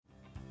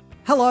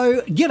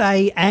Hello,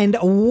 g'day, and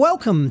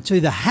welcome to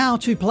the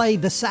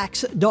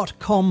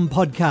howtoplaythesax.com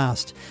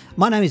podcast.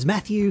 My name is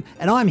Matthew,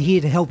 and I'm here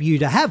to help you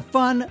to have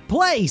fun,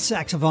 play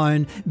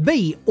saxophone,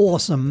 be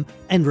awesome,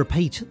 and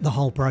repeat the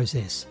whole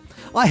process.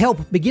 I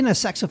help beginner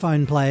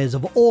saxophone players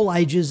of all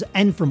ages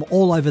and from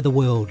all over the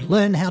world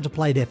learn how to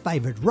play their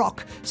favourite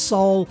rock,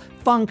 soul,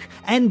 funk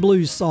and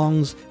blues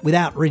songs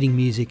without reading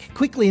music,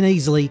 quickly and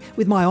easily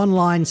with my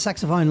online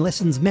saxophone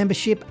lessons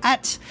membership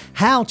at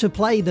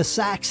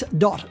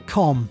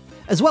howtoplaythesax.com,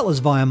 as well as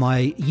via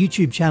my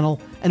YouTube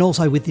channel and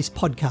also with this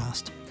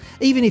podcast.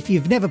 Even if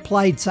you've never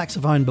played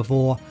saxophone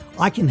before,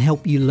 I can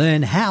help you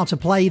learn how to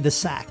play the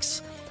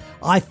sax.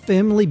 I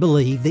firmly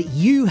believe that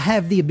you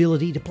have the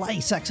ability to play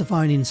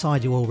saxophone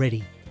inside you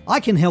already. I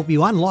can help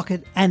you unlock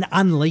it and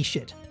unleash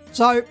it.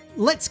 So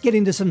let's get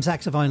into some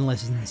saxophone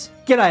lessons.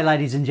 G'day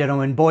ladies and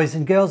gentlemen, boys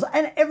and girls,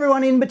 and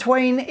everyone in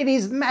between. It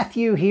is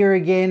Matthew here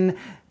again.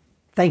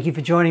 Thank you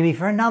for joining me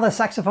for another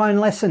saxophone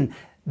lesson.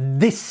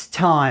 This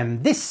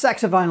time, this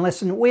saxophone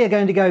lesson, we are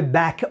going to go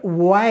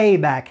way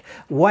back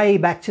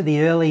to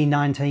the early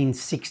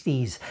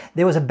 1960s.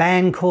 There was a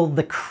band called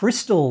the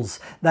Crystals.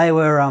 They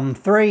were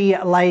three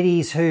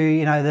ladies who,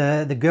 you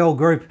know, the girl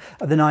group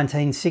of the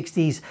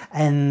 1960s,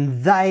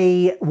 and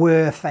they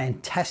were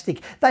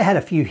fantastic. They had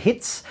a few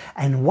hits,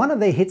 and one of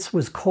their hits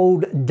was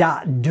called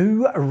Da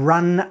Do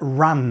Run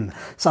Run,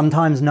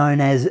 sometimes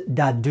known as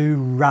Da Do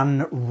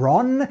Run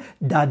Ron,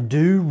 Da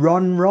Do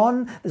Ron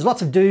Ron. There's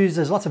lots of do's,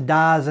 there's lots of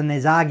da's, and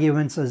there's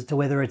arguments as to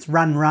whether it's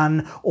run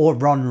run or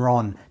ron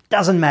ron.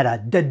 Doesn't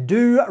matter. Da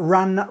Do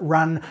Run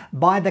Run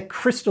by the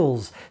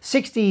Crystals.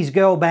 60s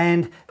girl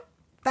band.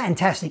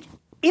 Fantastic.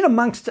 In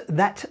amongst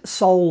that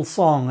soul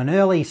song, an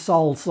early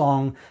soul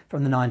song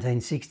from the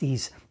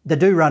 1960s, Da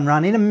Do Run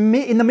Run, in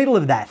the middle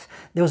of that,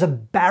 there was a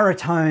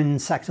baritone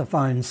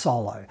saxophone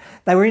solo.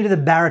 They were into the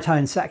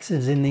baritone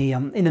saxes in the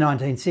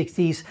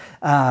 1960s.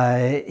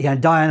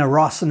 Diana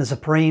Ross and the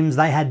Supremes,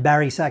 they had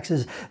bari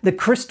saxes. The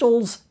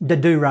Crystals, Da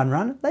Do Run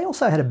Run, they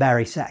also had a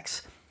bari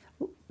sax.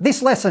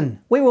 This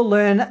lesson, we will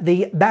learn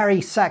the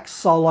bari sax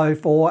solo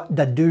for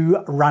Da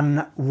Do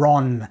Run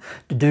Ron.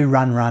 Da Do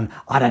Run Run,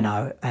 I don't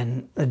know,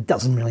 and it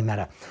doesn't really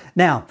matter.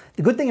 Now,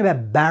 the good thing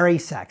about bari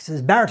sax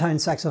is baritone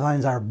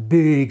saxophones are a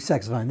big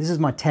saxophone. This is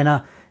my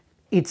tenor.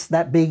 It's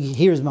that big.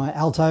 Here's my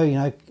alto, you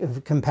know,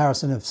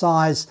 comparison of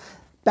size.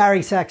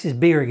 Bari sax is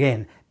bigger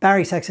again.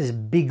 Bari sax is a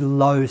big,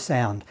 low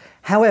sound.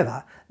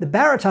 However, the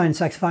baritone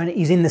saxophone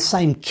is in the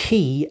same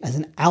key as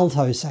an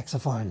alto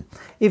saxophone,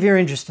 if you're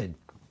interested.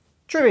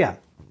 Trivia.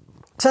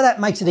 So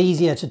that makes it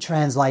easier to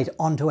translate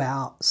onto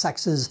our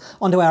saxes,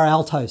 onto our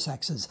alto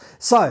saxes.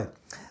 So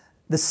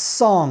the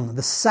song,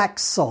 the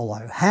sax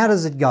solo, how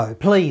does it go?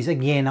 Please,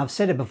 again, I've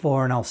said it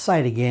before and I'll say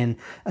it again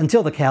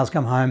until the cows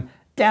come home.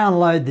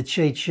 Download the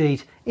cheat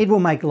sheet. It will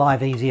make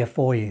life easier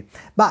for you.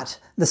 But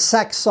the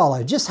sax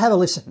solo, just have a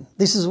listen.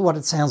 This is what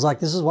it sounds like.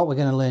 This is what we're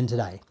going to learn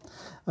today.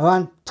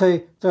 1,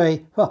 2,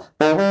 3, 4.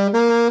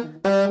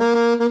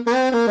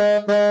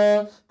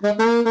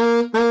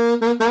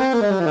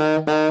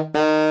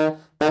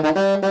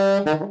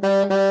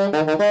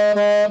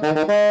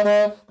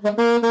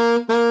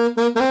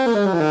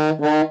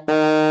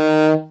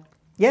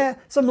 Yeah,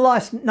 some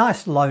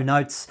nice low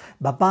notes.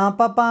 Ba ba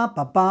ba ba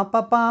ba ba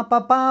ba ba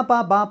ba ba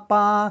ba ba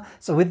ba.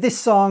 So with this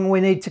song,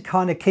 we need to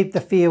kind of keep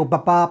the feel. Ba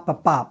ba ba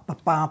ba ba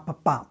ba ba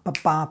ba ba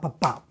ba ba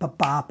ba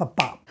ba ba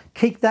ba.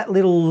 Keep that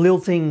little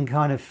lilting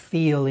kind of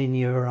feel in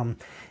your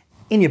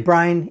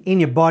brain, in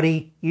your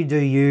body. You do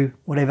you,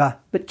 whatever.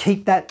 But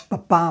keep that ba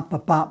ba ba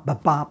ba ba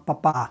ba ba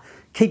ba.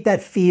 Keep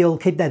that feel,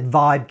 keep that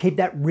vibe, keep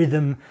that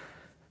rhythm.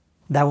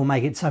 That will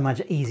make it so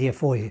much easier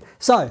for you.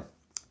 So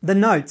the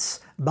notes,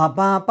 ba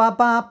ba ba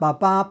ba ba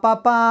ba ba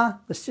ba.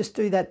 Let's just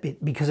do that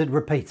bit because it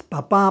repeats.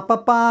 Ba ba ba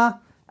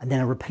ba, and then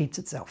it repeats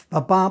itself.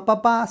 Ba ba ba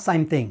ba,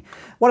 same thing.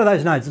 What are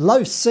those notes?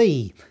 Low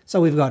C.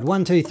 So we've got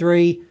 1, 2,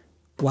 3,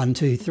 1,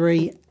 2,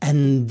 3,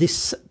 and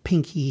this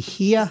pinky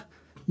here,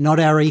 not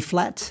our E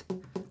flat.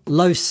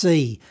 Low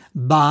C,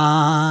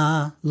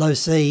 ba, low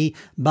C,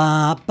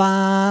 ba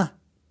ba,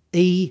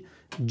 E,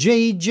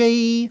 G,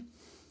 G,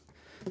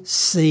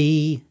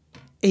 C,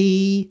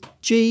 E,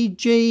 G,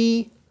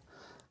 G.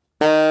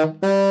 Can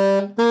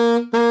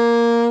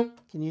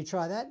you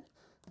try that?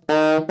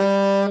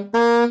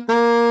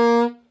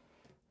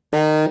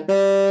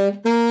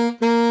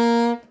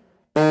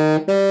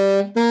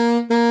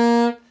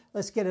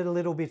 Let's get it a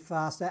little bit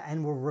faster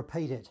and we'll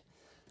repeat it.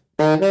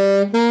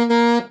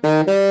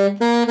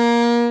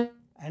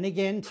 And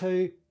again,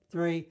 2,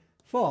 3,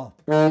 4.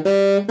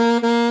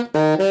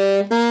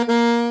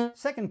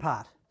 Second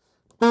part.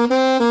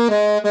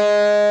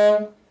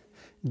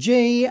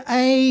 G,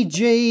 A,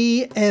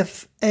 G,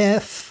 F,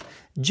 F,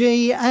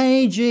 G,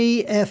 A,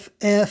 G, F,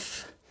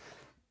 F.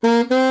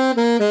 Ba,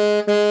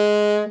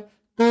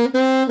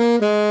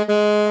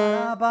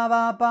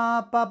 ba,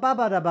 ba, ba, ba, ba,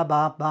 ba, ba,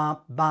 ba, ba,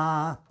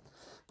 ba.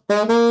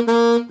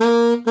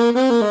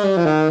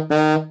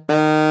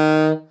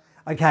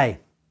 Okay,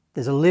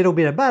 there's a little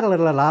bit of ba,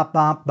 ba,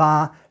 ba,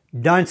 ba.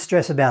 Don't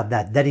stress about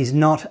that. That is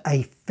not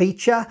a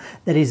feature.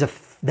 That is a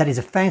That is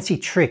a fancy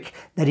trick.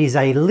 That is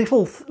a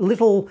little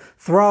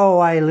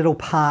throwaway little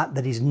part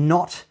that is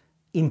not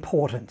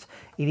important.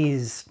 It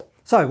is.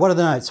 So what are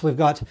the notes? We've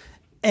got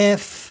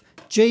F,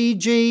 G,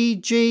 G,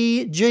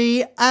 G,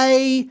 G,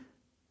 A,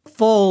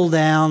 fall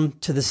down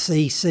to the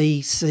C,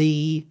 C,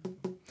 C.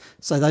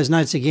 So those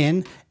notes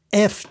again.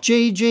 F,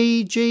 G,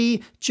 G,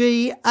 G,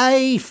 G,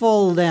 A,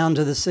 fall down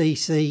to the C,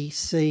 C,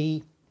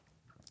 C.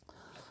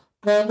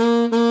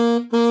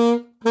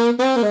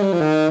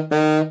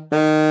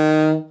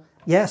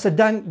 Yeah, so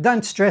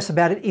don't stress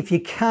about it. If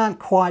you can't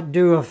quite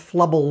do a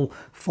flubble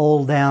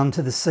fall down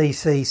to the C,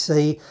 C,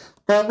 C.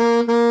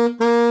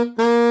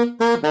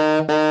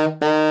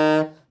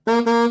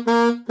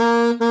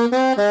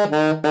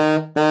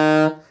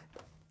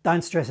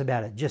 Don't stress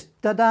about it.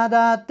 Just da da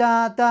da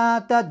da da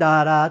da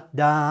da da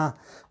da.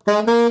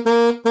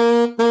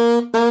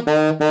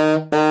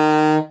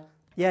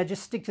 Yeah,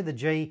 just stick to the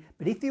G.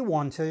 But if you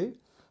want to,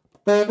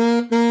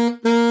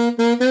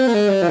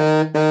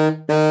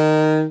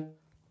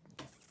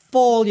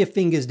 fall your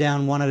fingers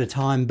down one at a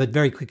time, but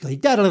very quickly.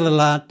 Da da da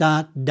da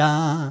da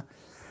da.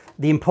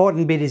 The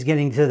important bit is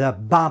getting to the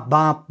ba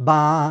ba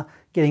ba,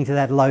 getting to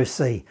that low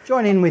C.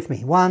 Join in with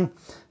me. 1,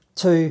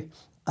 2,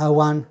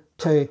 1,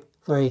 2,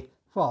 3,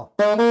 4.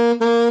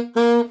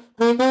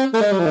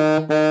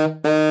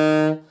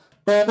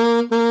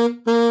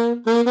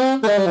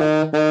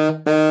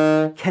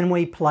 Can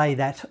we play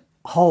that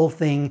whole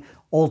thing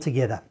all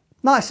together?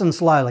 Nice and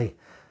slowly.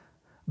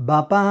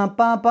 Ba ba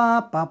ba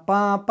ba ba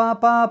ba ba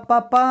ba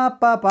ba ba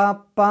ba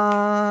ba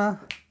ba.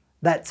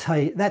 That's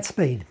that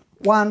speed.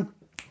 1,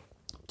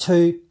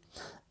 2,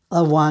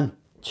 1,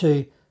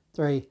 2,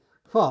 3,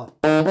 4.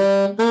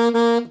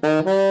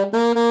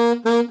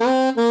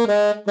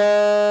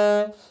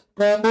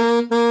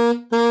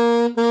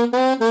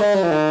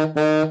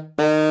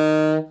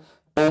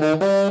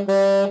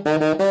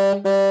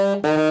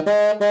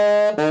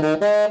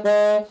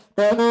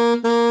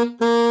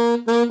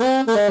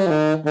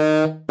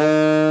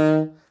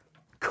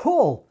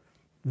 Cool.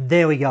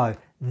 There we go.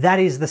 That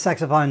is the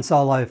saxophone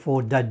solo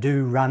for Da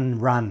Do Run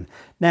Run.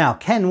 Now,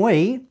 can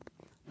we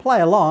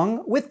play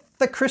along with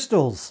the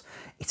Crystals?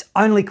 It's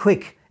only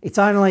quick. It's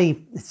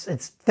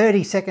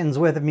 30 seconds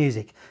worth of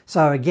music.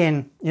 So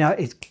again,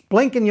 it's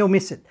blink and you'll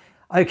miss it.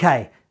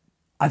 Okay,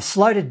 I've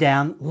slowed it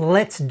down.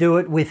 Let's do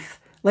it with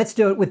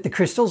the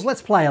Crystals.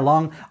 Let's play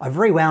along. I've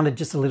rewound it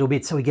just a little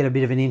bit so we get a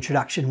bit of an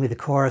introduction with the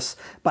chorus.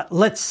 But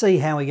let's see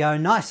how we go.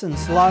 Nice and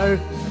slow.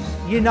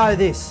 You know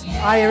this.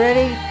 Are you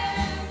ready?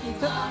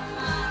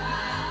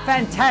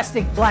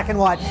 Fantastic black and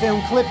white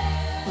film clip.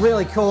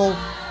 Really cool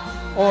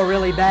or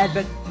really bad,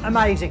 but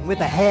amazing with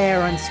the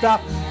hair and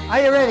stuff. Are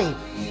you ready?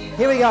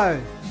 Here we go.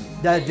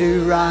 Da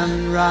do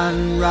run,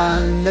 run,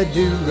 run, da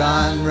do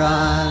run,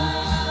 run.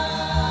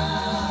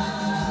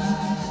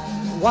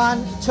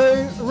 1,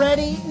 2,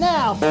 ready,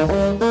 now.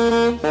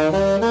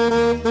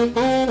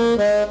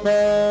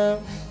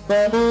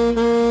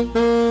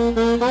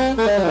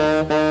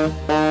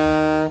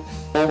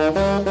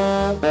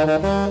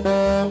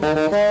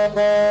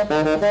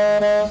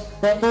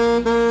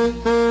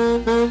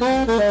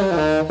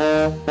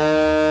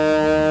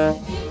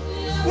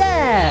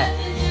 Yeah!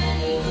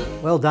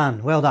 Well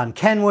done, well done.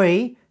 Can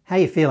we, how are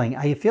you feeling?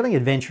 Are you feeling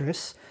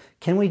adventurous?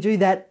 Can we do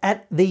that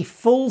at the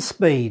full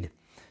speed?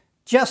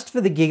 Just for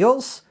the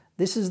giggles,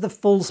 this is the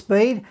full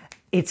speed.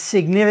 It's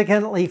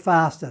significantly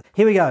faster.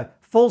 Here we go,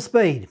 full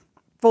speed.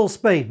 Full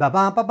speed. That's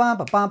the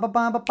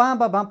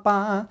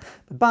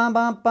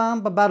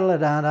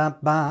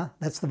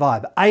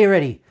vibe. Are you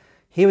ready?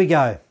 Here we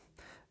go.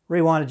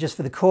 Rewind it just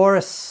for the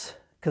chorus,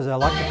 because I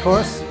like the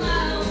chorus.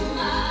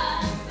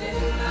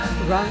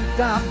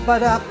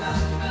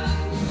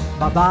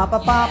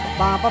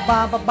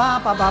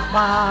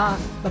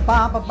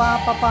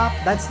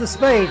 That's the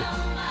speed.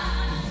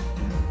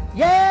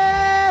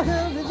 Yeah!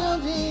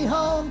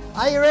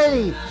 Are you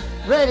ready?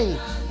 Ready.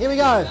 Here we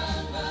go.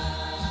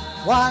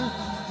 1,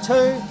 2,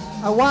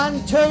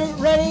 1, 2,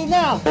 ready,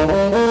 now.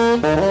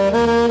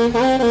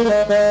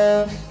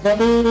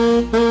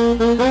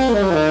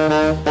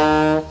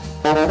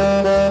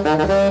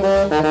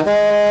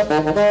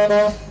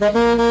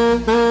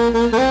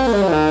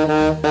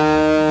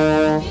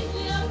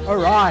 All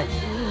right.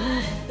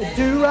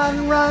 Do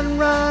run, run,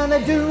 run,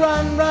 do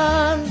run,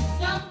 run.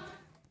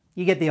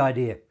 You get the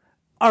idea.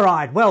 All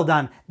right, well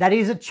done. That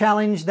is a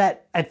challenge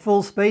that at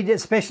full speed,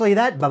 especially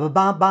that ba ba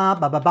ba ba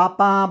ba ba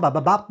ba ba ba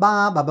ba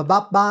ba ba ba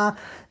ba ba.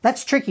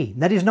 That's tricky.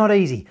 That is not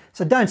easy.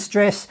 So don't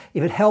stress.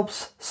 If it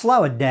helps,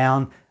 slow it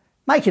down.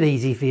 Make it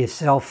easy for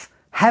yourself.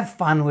 Have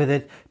fun with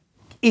it.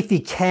 If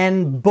you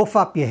can, buff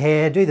up your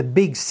hair. Do the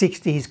big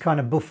 60s kind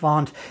of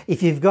bouffant.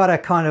 If you've got a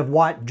kind of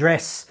white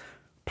dress,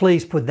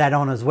 please put that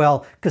on as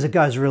well because it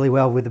goes really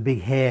well with the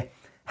big hair.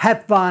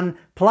 Have fun.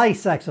 Play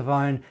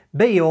saxophone.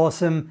 Be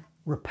awesome.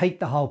 Repeat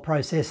the whole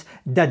process.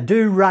 Da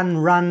Do Run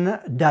Run,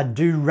 Da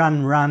Do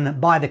Run Run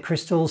by the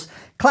Crystals.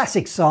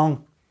 Classic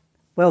song.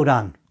 Well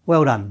done.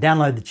 Well done.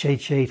 Download the cheat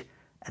sheet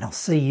and I'll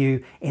see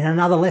you in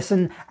another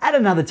lesson at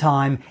another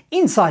time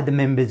inside the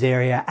members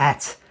area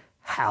at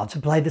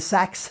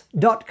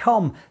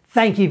howtoplaythesax.com.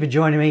 Thank you for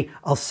joining me.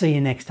 I'll see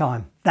you next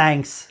time.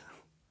 Thanks.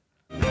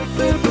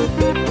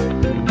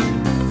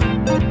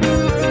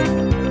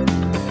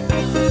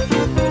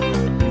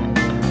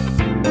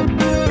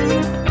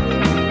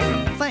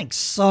 Thanks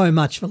so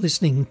much for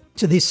listening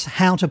to this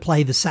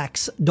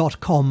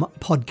howtoplaythesax.com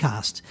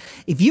podcast.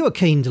 If you are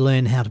keen to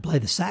learn how to play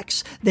the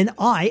sax, then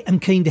I am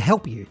keen to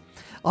help you.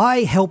 I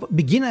help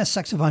beginner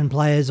saxophone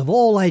players of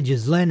all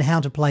ages learn how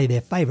to play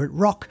their favourite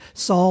rock,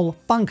 soul,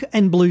 funk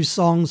and blues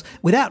songs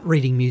without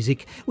reading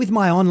music with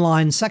my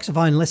online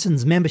saxophone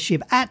lessons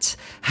membership at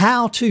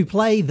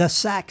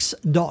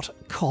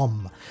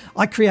howtoplaythesax.com.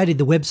 I created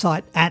the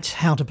website at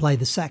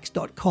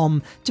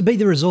howtoplaythesax.com to be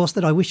the resource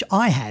that I wish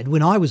I had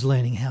when I was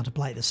learning how to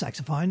play the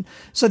saxophone,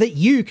 so that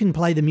you can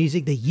play the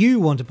music that you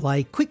want to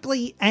play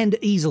quickly and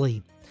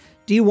easily.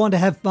 Do you want to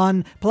have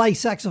fun, play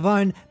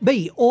saxophone,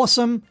 be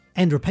awesome,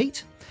 and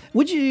repeat?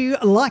 Would you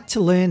like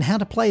to learn how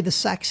to play the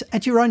sax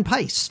at your own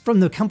pace from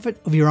the comfort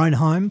of your own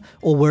home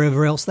or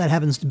wherever else that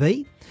happens to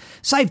be?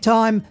 Save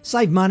time,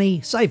 save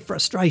money, save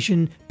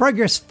frustration,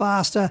 progress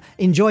faster,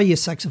 enjoy your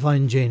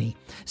saxophone journey.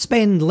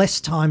 Spend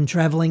less time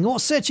travelling or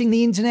searching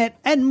the internet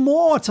and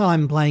more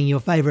time playing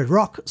your favourite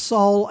rock,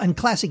 soul and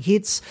classic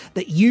hits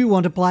that you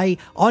want to play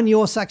on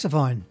your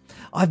saxophone.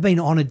 I've been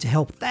honoured to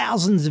help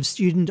thousands of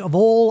students of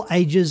all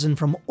ages and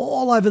from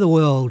all over the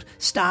world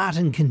start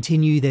and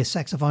continue their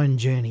saxophone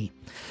journey.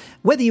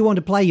 Whether you want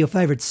to play your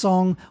favourite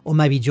song or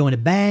maybe join a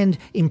band,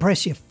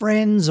 impress your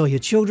friends or your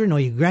children or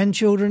your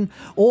grandchildren,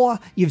 or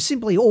you've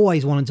simply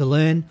always wanted to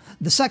learn,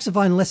 the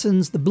saxophone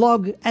lessons, the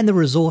blog and the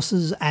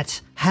resources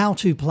at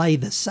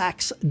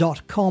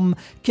howtoplaythesax.com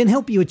can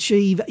help you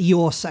achieve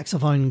your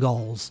saxophone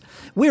goals.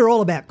 We're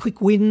all about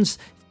quick wins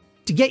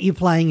to get you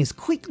playing as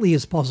quickly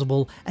as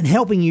possible and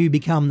helping you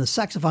become the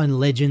saxophone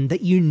legend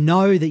that you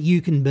know that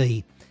you can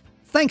be.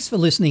 Thanks for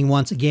listening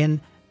once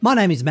again. My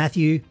name is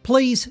Matthew.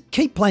 Please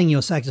keep playing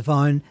your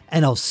saxophone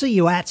and I'll see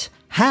you at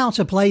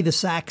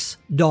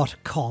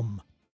howtoplaythesax.com.